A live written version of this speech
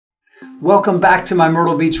Welcome back to my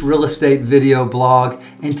Myrtle Beach real estate video blog.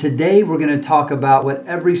 And today we're going to talk about what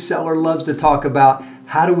every seller loves to talk about.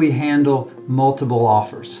 How do we handle multiple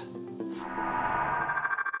offers?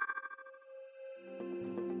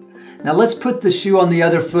 Now let's put the shoe on the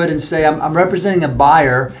other foot and say I'm representing a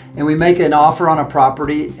buyer and we make an offer on a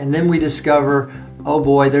property and then we discover, oh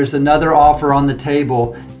boy, there's another offer on the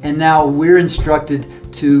table, and now we're instructed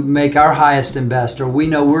to make our highest and best, or we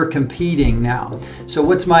know we're competing now. So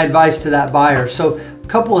what's my advice to that buyer? So a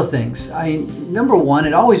couple of things. Number one,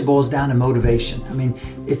 it always boils down to motivation.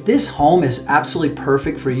 If this home is absolutely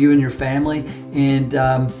perfect for you and your family, and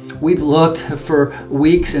we've looked for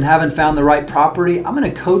weeks and haven't found the right property, I'm going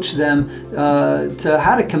to coach them to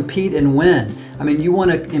how to compete and win. You want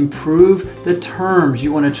to improve the terms.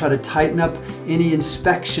 You want to try to tighten up any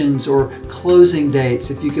inspections or closing dates.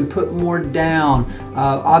 If you can put more down,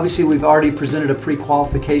 obviously we've already presented a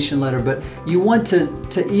pre-qualification letter, but you want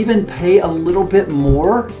to even pay a little bit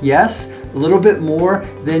more, yes, a little bit more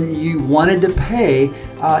than you wanted to pay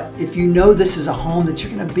if you know this is a home that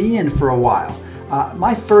you're going to be in for a while.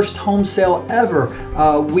 My first home sale ever,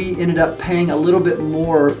 we ended up paying a little bit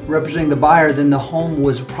more representing the buyer than the home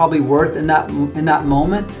was probably worth in that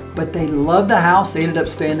moment, but they loved the house. They ended up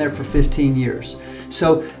staying there for 15 years.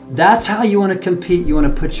 So that's how you want to compete. You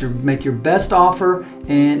want to make your best offer,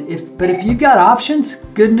 but if you've got options,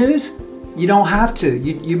 good news, you don't have to.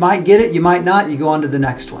 You might get it, you might not. You go on to the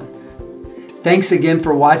next one. Thanks again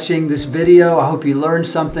for watching this video. I hope you learned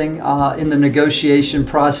something in the negotiation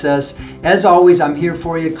process. As always, I'm here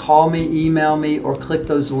for you. Call me, email me, or click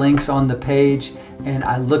those links on the page, and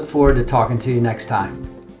I look forward to talking to you next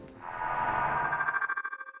time.